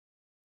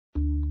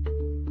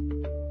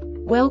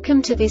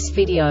Welcome to this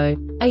video.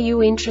 Are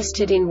you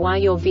interested in why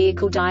your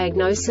vehicle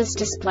diagnosis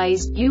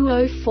displays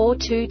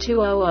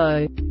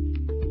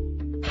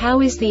U0422-00?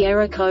 How is the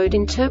error code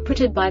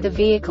interpreted by the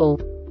vehicle?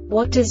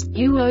 What does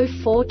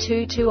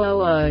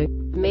U0422-00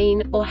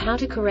 mean, or how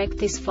to correct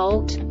this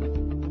fault?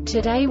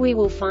 Today we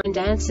will find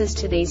answers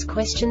to these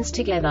questions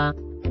together.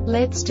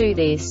 Let's do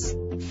this.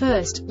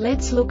 First,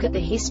 let's look at the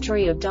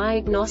history of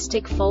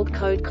diagnostic fault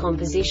code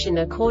composition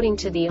according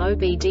to the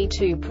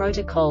OBD2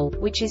 protocol,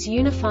 which is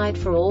unified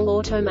for all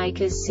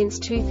automakers since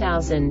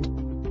 2000.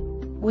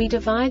 We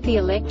divide the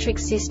electric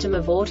system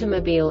of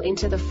automobile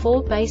into the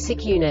four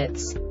basic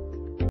units: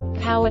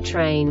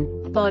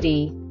 powertrain,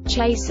 body,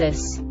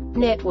 chassis,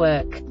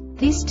 network.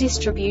 This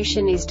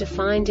distribution is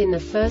defined in the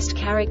first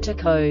character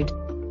code.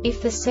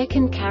 If the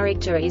second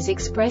character is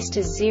expressed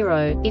as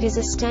 0, it is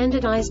a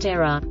standardized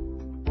error.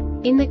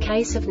 In the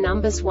case of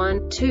numbers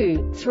 1,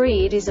 2,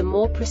 3, it is a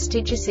more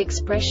prestigious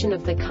expression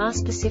of the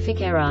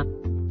car-specific error.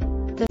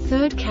 The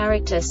third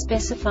character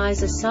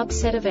specifies a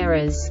subset of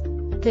errors.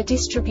 The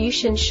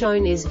distribution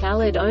shown is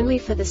valid only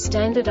for the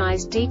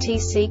standardized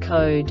DTC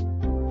code.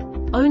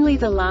 Only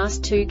the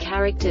last two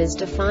characters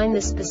define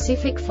the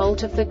specific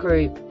fault of the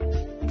group.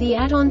 The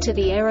add-on to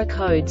the error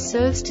code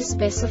serves to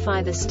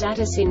specify the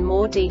status in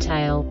more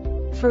detail.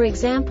 For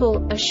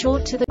example, a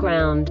short to the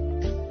ground.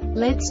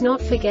 Let's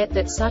not forget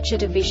that such a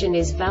division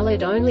is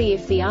valid only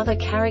if the other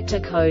character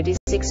code is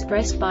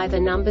expressed by the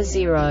number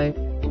 0.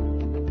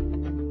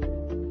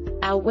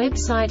 Our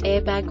website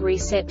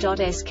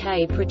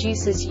airbagreset.sk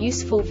produces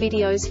useful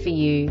videos for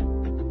you.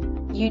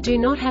 You do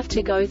not have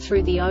to go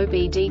through the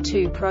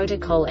OBD2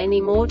 protocol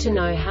anymore to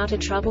know how to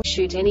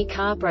troubleshoot any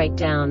car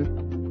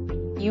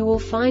breakdown. You will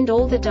find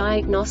all the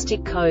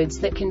diagnostic codes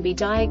that can be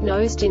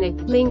diagnosed in a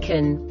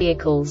Lincoln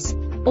vehicles.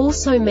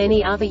 Also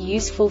many other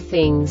useful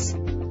things.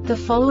 The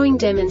following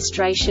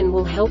demonstration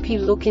will help you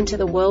look into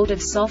the world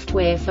of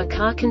software for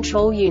car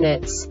control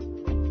units.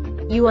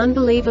 You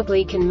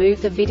unbelievably can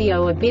move the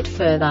video a bit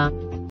further.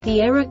 The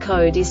error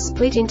code is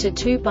split into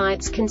 2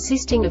 bytes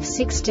consisting of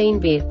 16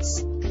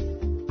 bits.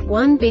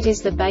 1 bit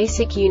is the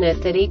basic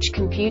unit that each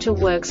computer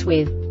works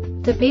with.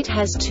 The bit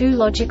has 2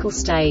 logical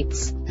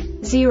states: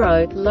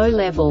 0, low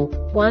level,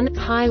 1,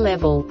 high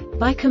level.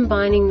 By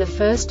combining the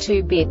first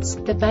 2 bits,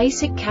 the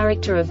basic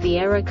character of the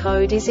error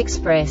code is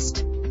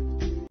expressed.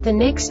 The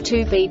next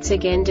 2 beats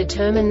again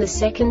determine the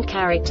second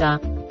character.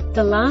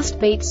 The last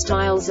beat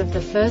styles of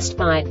the first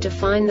byte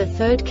define the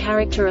third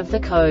character of the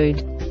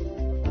code.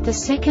 The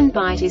second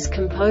byte is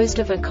composed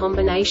of a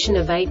combination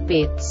of 8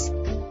 bits.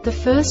 The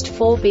first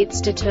 4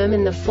 bits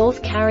determine the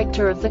fourth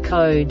character of the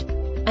code.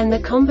 And the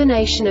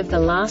combination of the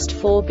last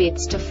 4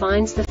 bits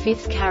defines the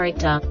fifth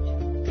character.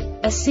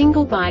 A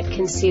single byte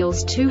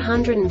conceals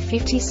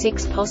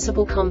 256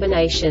 possible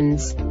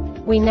combinations.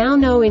 We now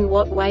know in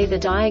what way the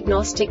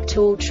diagnostic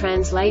tool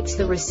translates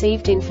the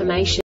received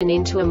information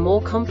into a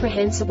more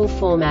comprehensible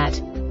format.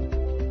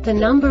 The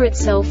number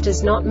itself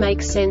does not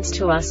make sense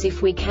to us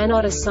if we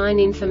cannot assign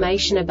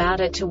information about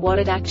it to what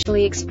it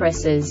actually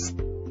expresses.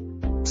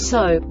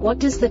 So, what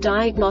does the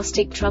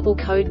Diagnostic Trouble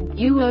Code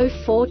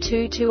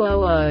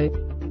U0422-00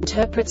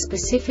 interpret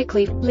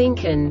specifically for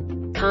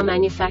Lincoln car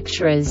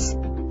manufacturers?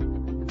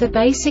 The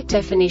basic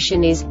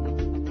definition is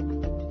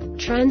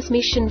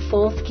transmission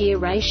fourth gear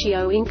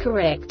ratio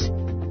incorrect.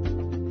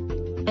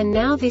 And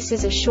now this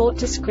is a short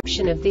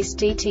description of this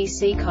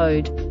DTC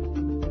code.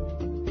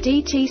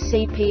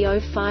 DTC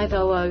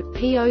P0500,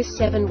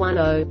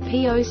 P0710,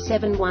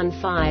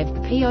 P0715,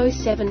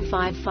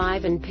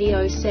 P0755 and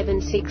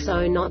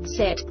P0760 not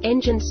set,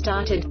 engine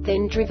started,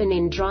 then driven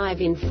in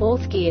drive in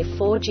fourth gear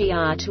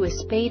 4GR to a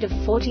speed of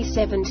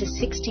 47 to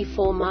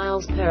 64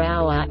 miles per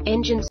hour,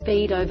 engine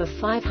speed over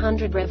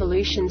 500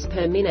 revolutions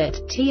per minute,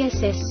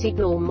 TSS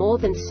signal more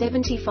than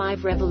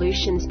 75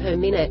 revolutions per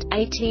minute,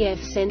 ATF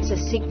sensor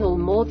signal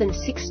more than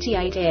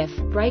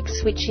 68F, brake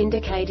switch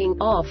indicating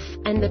off,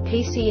 and the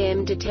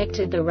PCM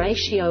detected the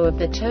ratio of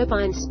the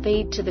turbine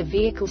speed to the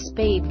vehicle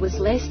speed was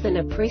less than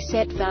a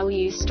preset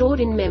value stored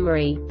in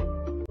memory.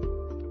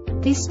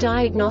 This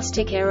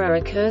diagnostic error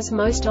occurs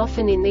most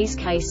often in these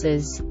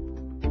cases: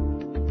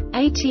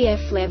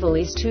 ATF level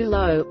is too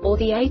low, or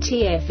the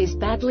ATF is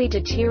badly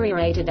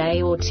deteriorated,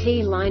 A or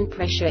T line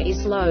pressure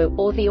is low,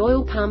 or the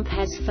oil pump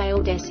has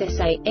failed,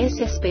 SSA,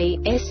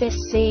 SSB,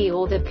 SSC,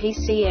 or the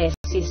PCS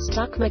is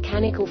stuck,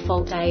 mechanical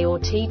fault A or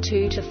T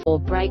 2 to 4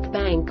 brake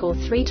bank or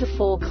 3 to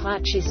 4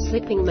 clutch is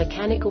slipping,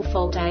 mechanical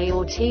fault A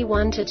or T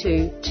 1 to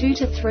 2, 2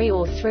 to 3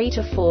 or 3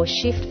 to 4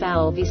 shift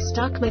valve is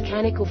stuck,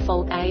 mechanical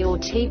fault A or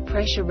T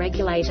pressure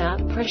regulator,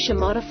 pressure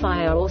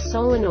modifier or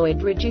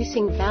solenoid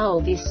reducing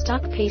valve is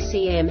stuck,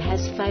 PCM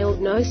has failed,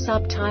 no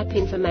subtype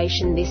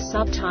information. This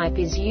subtype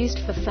is used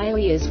for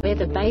failures where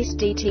the base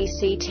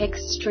DTC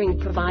text string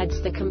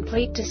provides the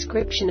complete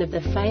description of the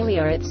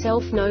failure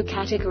itself, no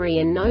category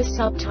and no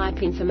subtype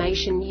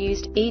information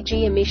used,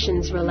 e.g.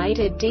 emissions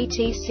related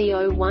DTC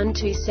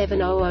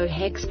 012700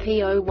 hex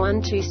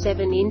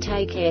P0127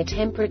 intake, air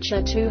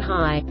temperature too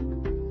high.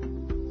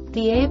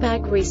 The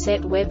Airbag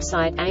Reset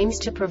website aims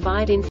to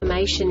provide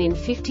information in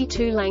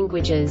 52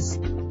 languages.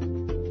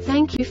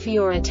 Thank you for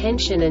your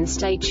attention and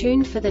stay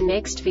tuned for the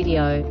next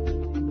video.